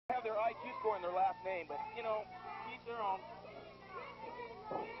have their IQ score in their last name, but, you know, each their own.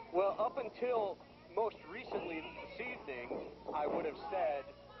 Well, up until most recently this evening, I would have said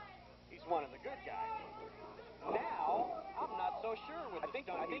he's one of the good guys. Now, I'm not so sure with the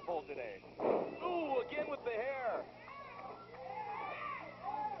stunt he pulled today. Ooh, again with the hair.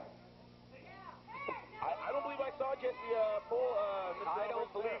 I don't believe I saw Jesse pull Mr. I don't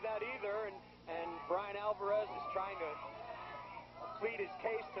Alvarez believe there. that either, and Bryan Alvarez is trying to plead his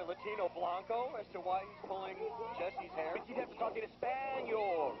case to Latino Blanco as to why he's pulling Jesse's hair. But you'd have to talk in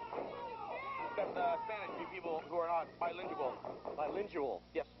Espanol. That's Spanish people who are not bilingual. Bilingual?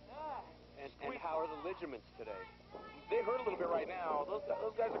 Yes. And how are the ligaments today? They hurt a little bit right now. Those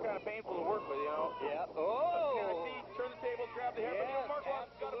guys are kind of painful to work with, you know. Yeah. Oh! See, turn the table, grab the hair. Yes, but you know, Mark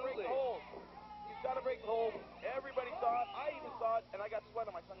Watson's got to break the hold. He's got to break the hold. Everybody saw it. I even saw it, and I got sweat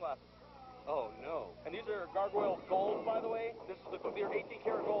on my sunglasses. Oh, no. And these are gargoyle gold, by the way. This is they're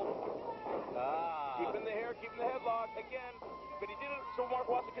 18-karat gold. Ah. Keeping the hair, keeping the headlock. Again, but he did it so Mark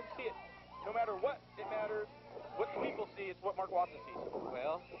Watson couldn't see it. No matter what, it matters. What the people see, it's what Mark Watson sees.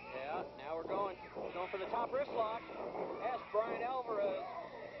 Well, yeah, now we're going for the top wrist lock as Bryan Alvarez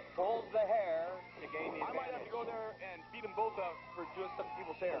pulls the hair to gain the advantage. I might have to go there and beat them both up for doing stuff to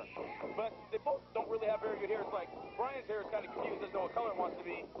people's hair. But they both don't really have very good hair. It's like Brian's hair is kind of confused, doesn't know what color it wants to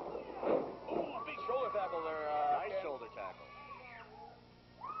be. Ooh, big shoulder tackle there. Nice shoulder tackle.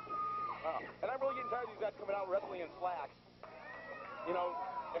 Wow. And I'm really getting tired of these guys coming out wrestling in slacks. You know,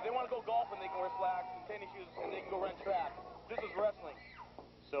 if they want to go golfing, they can wear slacks and tennis shoes, and they can go run track. This is wrestling.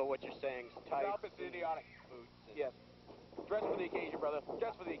 So what you're saying is tight. Outfit's idiotic. Boots. Yes. Dress for the occasion, brother.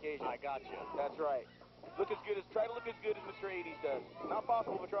 Dress for the occasion. I got you. That's right. Try to look as good as Mr. 80s does. Not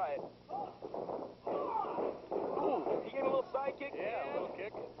possible, but try it. Ooh, he gave a little side kick. Yeah, a little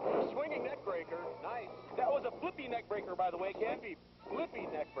kick. Swinging neck breaker. Nice. That was a flippy neck breaker, by the way, Ken. Flippy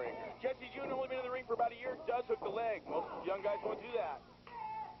neck breaker. Jesse Jr. only been in the ring for about a year. Does hook the leg. Most young guys won't do that.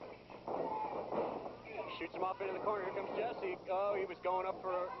 Shoots him off into the corner. Here comes Jesse. Oh, he was going up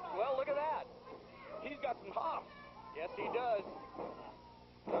for well, look at that. He's got some hops. Yes, he does.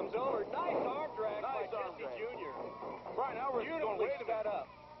 Comes over. Nice arm drag by arm Jesse drag. Jr. Brian Alvarez is going, wait a minute.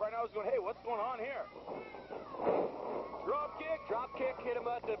 up. Brian Alvarez is going, hey, what's going on here? Drop kick. Drop kick hit him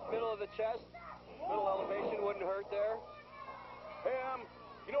at the middle of the chest. Little elevation wouldn't hurt there. Hey,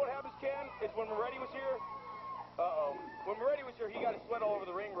 you know what happens, Ken? Is when Moretti was here. When Moretti was here, he got his sweat all over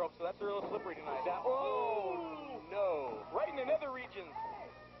the ring rope, so that's a little slippery tonight. Oh, no. Right in the nether regions.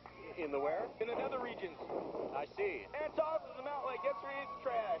 In the where? In the nether regions. I see. And tosses him out like yesterday's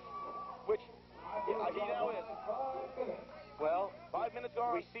trash, which he now is. Well, 5 minutes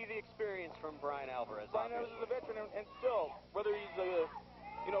on. We see the experience from Bryan Alvarez. Bryan Alvarez is a veteran, and still, whether he's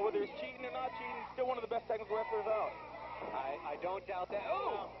whether he's cheating or not cheating, still one of the best technical wrestlers out. I don't doubt that.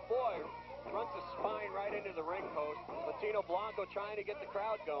 Oh, boy. Runs the spine right into the ring post. Latino Blanco trying to get the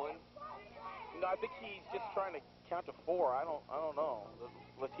crowd going. No, I think he's just trying to count to 4. I don't know.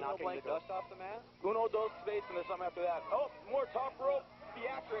 Latino Knocking Blanco. the dust off the mat? Uno, dos, tres, and there's something after that. Oh, more top rope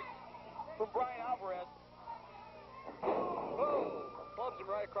theatrics from Bryan Alvarez. Whoa! Clubs him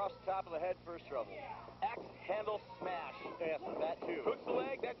right across the top of the head, first trouble. Axe handle smash. Yes, that too. Hooks the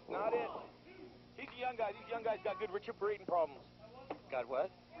leg, that's not it. He's a young guy. These young guys got good recuperating problems. Got what?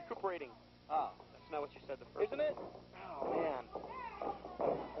 Recuperating. Ah, that's not what you said the first Isn't it? Oh, man.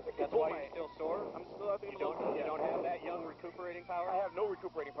 That's why you're still sore? I'm still, I think You don't have that young recuperating power? I have no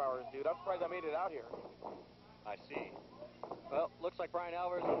recuperating powers, dude. I'm surprised I made it out here. I see. Well, looks like Bryan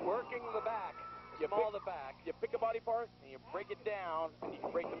Alvarez is working the back. The back. You pick a body part and you break it down, and you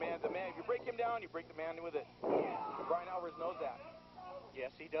can break the man. If you break him down, you break the man with it. Bryan Alvarez knows that.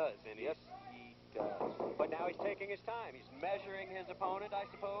 Yes, he does. And yes, he does. But now he's taking his time. He's measuring his opponent, I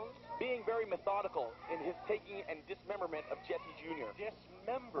suppose. Being very methodical in his taking and dismemberment of Jesse Jr.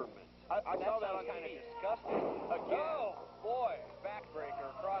 Dismemberment. I saw that on kind of TV. disgusting. Again. Oh, boy. Backbreaker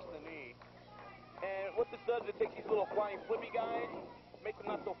across the knee. And what this does, it takes these little flying flippy guys, makes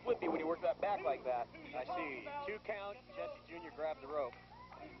them not so flippy when you work that back like that. I see. 2 count. Jesse Jr. grabbed the rope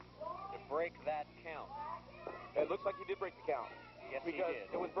to break that count. It looks like he did break the count. Yes, because he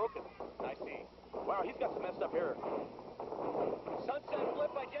did. It was broken. I see. Wow, he's got some messed up hair. Sunset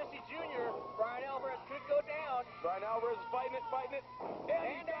flip by Jesse Jr. Bryan Alvarez could go down. Bryan Alvarez is fighting it.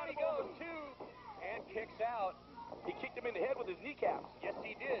 And down he goes, too. And kicks out. He kicked him in the head with his kneecaps. Yes,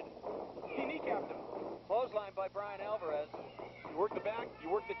 he did. He kneecapped him. Clothesline by Bryan Alvarez. You work the back, you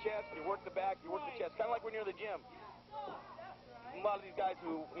work the chest, you work the back, you work the chest. Kind of like when you're in the gym. A lot of these guys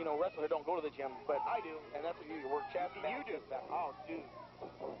who, wrestle, they don't go to the gym, but I do, and that's what you do. You work chest, back, You do. chest, back. Oh, dude.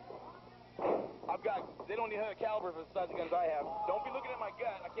 They don't need a caliber for the size of guns I have. Don't be looking at my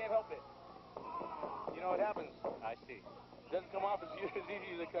gut. I can't know, it happens. I see. It doesn't come off as easy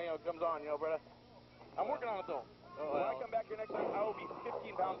as it comes on, brother. I'm working on it, though. Oh, When I come back here next time, I will be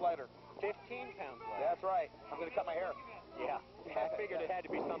 15 pounds lighter. 15 pounds lighter. That's right. I'm going to cut my hair. Yeah. I figured it had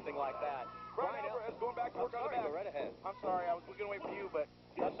to be something like that. Bryan Alvarez going back to work on the back. Go right ahead. I'm sorry, I was going to wait for you, but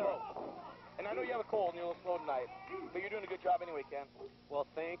you're slow. And I know you have a cold and you're a little slow tonight, but you're doing a good job anyway, Ken. Well,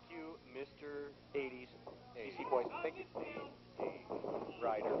 thank you, Mr. 80s. DC boys, thank you.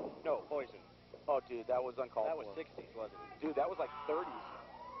 Rider. No, Poison. Oh, dude, that was uncalled That was for. 60s, wasn't it? Dude, that was like 30s.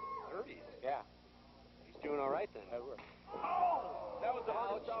 30s? Yeah. He's doing all right then. Oh! That was the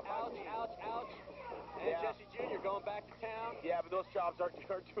hardest chop I've seen. Ouch. And Jesse Jr. going back to town. Yeah, but those chops aren't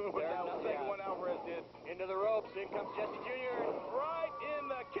doing what that second one Alvarez did. Into the ropes. In comes Jesse Jr. Right in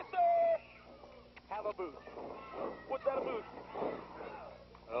the kisser! Have a boot. What's that a boot?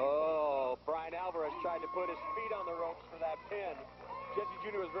 Oh, Bryan Alvarez tried to put his feet on the ropes for that pin. Jesse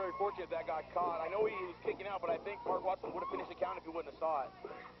Jr. was very fortunate that got caught. I know he was kicking out, but I think Mark Watson would have finished the count if he wouldn't have saw it.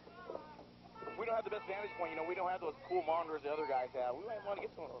 We don't have the best vantage point, we don't have those cool monitors the other guys have. We might want to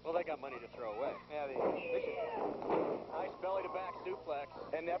get some of those. Well, they got money to throw away. Yeah, they should. Nice belly-to-back suplex.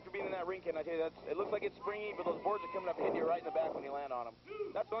 And after being in that ring, Ken, I tell you, it looks like it's springy, but those boards are coming up and hitting you right in the back when you land on them.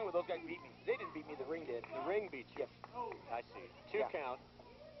 That's the only way those guys beat me. They didn't beat me, the ring did. The ring beat you? Yes. I see. Two count.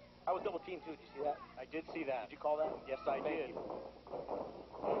 I was double teamed, too. Did you see that? I did see that. Did you call that? Yes, I did.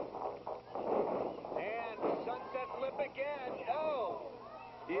 And sunset flip again. Oh!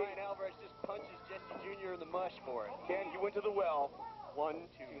 Bryan Alvarez just punches Jesse Jr. in the mush for it. Ken, you went to the well one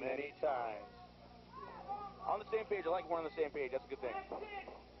too many times. On the same page. I like we're on the same page. That's a good thing.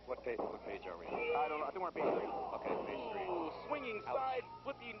 What page are we on? I don't know. I think we're on page 3. Okay, page 3. Ooh, swinging side,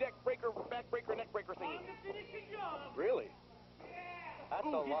 flippy neck breaker, back breaker, neck breaker thingy. Really? That's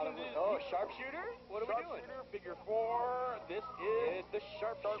a lot of... Oh, sharpshooter? What are we doing? Sharpshooter, figure 4. This is the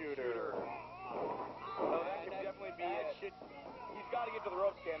sharpshooter. Oh, that could definitely be it. He's got to get to the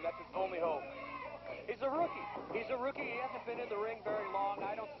ropes, Ken. That's his only hope. He's a rookie. He hasn't been in the ring very long.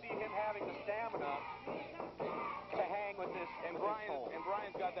 I don't see him having the stamina to hang with this. And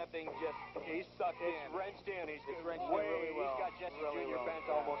Bryan's got that thing just, he's sucked in. It's wrenched in. He's wrenched in really well. He's got Jesse really Jr. bent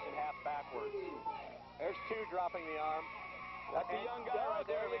almost in half backwards. There's 2 dropping the arm. That's a young guy right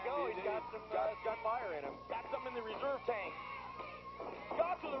there. There you go. He's got some got fire in him. Got some in the reserve tank.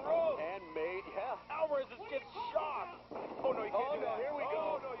 Got to the rope. And made, Alvarez is just shocked. Oh, no, you can't do that. Here we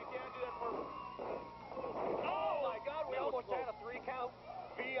go. Oh, no, you can't do that for him. Oh, my God. We almost had a 3 count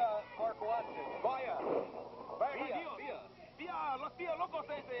via Mark Watson. Via. Los Via Locos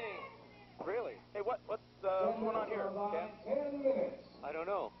ese. Really? Hey, what's going on here, Ken? I don't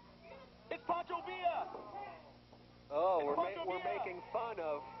know. It's Pancho Villa. Oh, we're making fun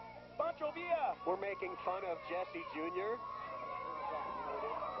of Pancho Villa. We're making fun of Jesse Jr.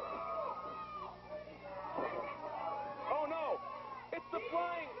 Oh no! It's the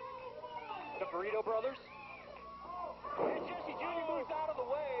flying. The Burrito Brothers. And Jesse Jr. moves out of the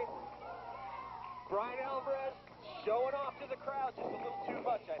way. Bryan Alvarez showing off to the crowd just a little too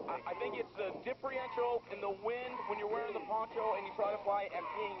much, I think. I think it's the differential in the wind when you're wearing the poncho and you try to fly and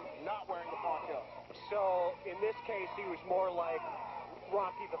being not wearing the poncho. So, in this case, he was more like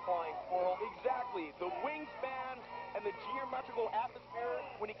Rocky the Flying Squirrel. Exactly. The wingspan and the geometrical atmosphere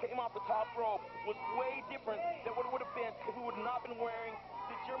when he came off the top rope was way different than what it would have been if he would not been wearing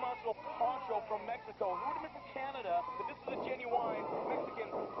the geometrical poncho from Mexico. He would have been from Canada, but this is a genuine Mexican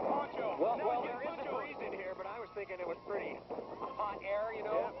poncho. Well, there is a breeze in here, but I was thinking it was pretty hot air, you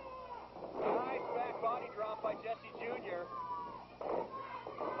know. Yeah. Nice back body drop by Jesse Jr.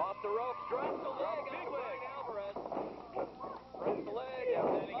 Off the ropes, drops the leg on Bryan Alvarez. Drops the leg. Yeah,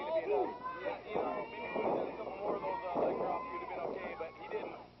 but that ain't gonna be enough. Yeah, maybe if he would have done a couple more of those leg drops, he would have been okay, but he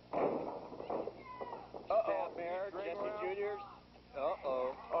didn't. Snap air, Jesse Jr.'s.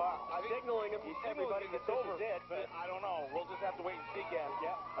 Signaling him. Everybody that this is it, but I don't know. We'll just have to wait and see again.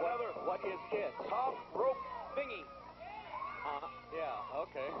 Yeah. What is it? Top rope thingy. Yeah,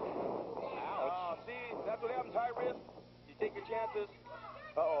 okay. Ouch. See, that's what happens. High risk. You take your chances.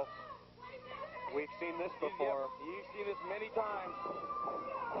 Uh-oh. We've seen this before. You've seen this many times.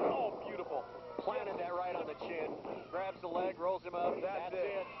 Oh, beautiful. Planted that right on the chin. Grabs the leg, rolls him up. That's it.